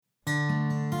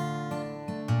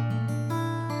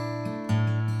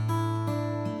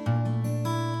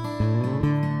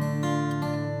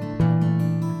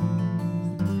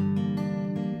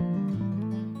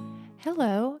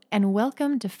and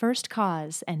welcome to First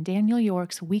Cause and Daniel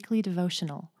York's weekly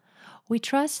devotional. We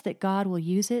trust that God will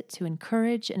use it to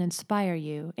encourage and inspire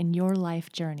you in your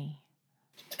life journey.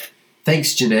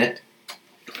 Thanks, Jeanette.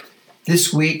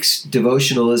 This week's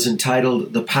devotional is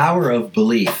entitled The Power of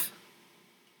Belief.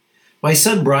 My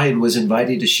son Brian was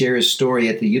invited to share his story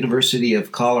at the University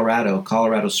of Colorado,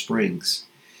 Colorado Springs.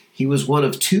 He was one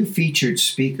of two featured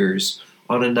speakers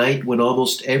on a night when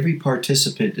almost every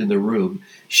participant in the room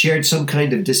shared some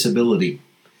kind of disability.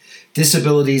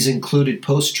 Disabilities included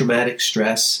post-traumatic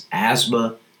stress,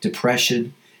 asthma,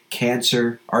 depression,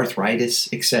 cancer,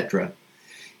 arthritis, etc.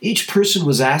 Each person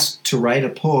was asked to write a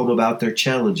poem about their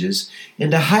challenges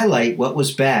and to highlight what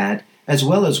was bad as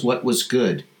well as what was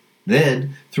good.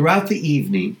 Then, throughout the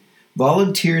evening,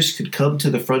 volunteers could come to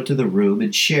the front of the room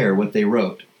and share what they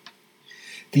wrote.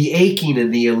 The aching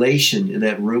and the elation in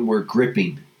that room were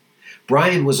gripping.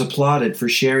 Brian was applauded for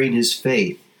sharing his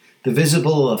faith, the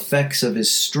visible effects of his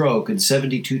stroke and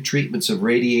 72 treatments of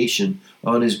radiation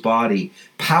on his body,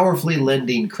 powerfully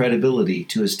lending credibility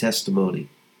to his testimony.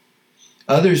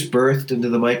 Others birthed into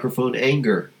the microphone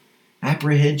anger,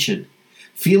 apprehension,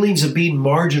 feelings of being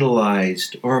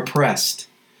marginalized or oppressed.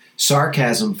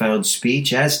 Sarcasm found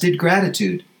speech, as did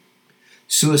gratitude.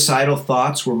 Suicidal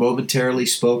thoughts were momentarily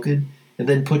spoken and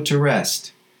then put to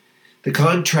rest. The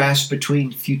contrast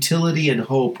between futility and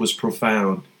hope was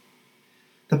profound.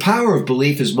 The power of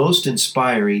belief is most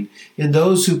inspiring in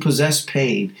those who possess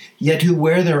pain, yet who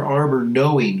wear their armor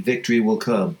knowing victory will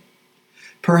come.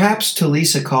 Perhaps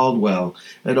Talisa Caldwell,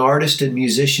 an artist and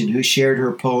musician who shared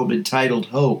her poem entitled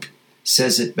Hope,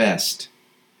 says it best.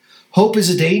 Hope is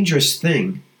a dangerous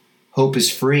thing. Hope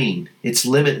is freeing. It's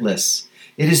limitless.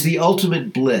 It is the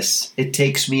ultimate bliss. It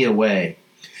takes me away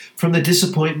from the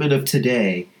disappointment of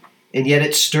today, and yet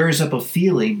it stirs up a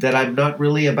feeling that I'm not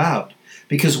really about,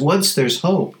 because once there's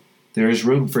hope, there is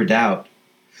room for doubt.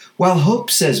 While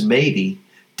hope says maybe,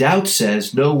 doubt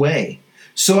says no way.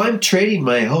 So I'm trading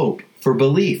my hope for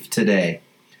belief today.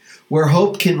 Where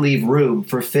hope can leave room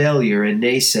for failure and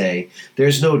naysay,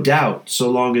 there's no doubt so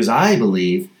long as I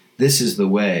believe this is the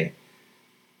way.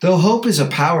 Though hope is a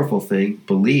powerful thing,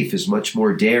 belief is much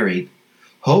more daring.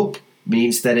 Hope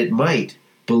means that it might.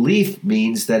 Belief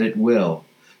means that it will.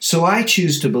 So I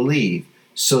choose to believe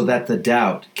so that the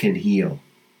doubt can heal.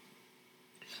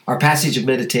 Our passage of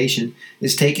meditation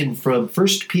is taken from 1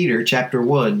 Peter chapter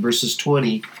 1, verses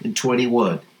 20 and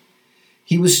 21.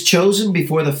 He was chosen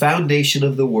before the foundation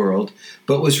of the world,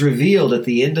 but was revealed at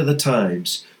the end of the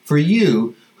times, for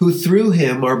you, who through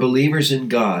him are believers in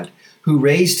God, who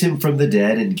raised him from the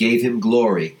dead and gave him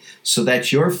glory, so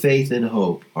that your faith and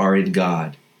hope are in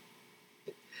God.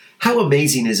 How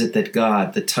amazing is it that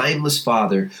God, the timeless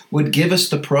Father, would give us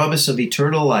the promise of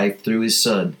eternal life through his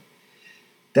Son.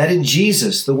 That in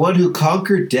Jesus, the one who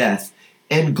conquered death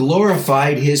and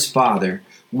glorified his Father,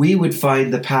 we would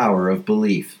find the power of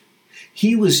belief.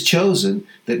 He was chosen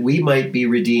that we might be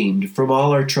redeemed from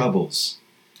all our troubles.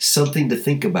 Something to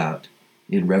think about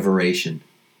in Revelation.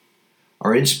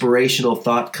 Our inspirational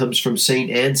thought comes from St.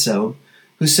 Anselm,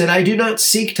 who said, I do not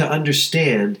seek to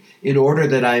understand in order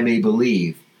that I may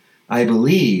believe. I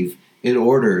believe in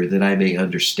order that I may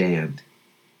understand.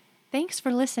 Thanks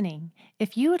for listening.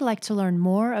 If you would like to learn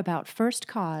more about First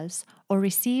Cause or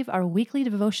receive our weekly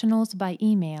devotionals by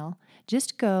email,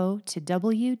 just go to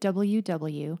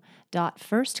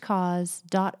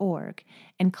www.firstcause.org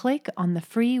and click on the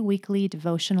free weekly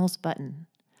devotionals button.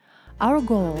 Our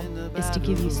goal is to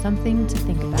give you something to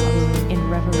think about in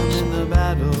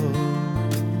Revelation.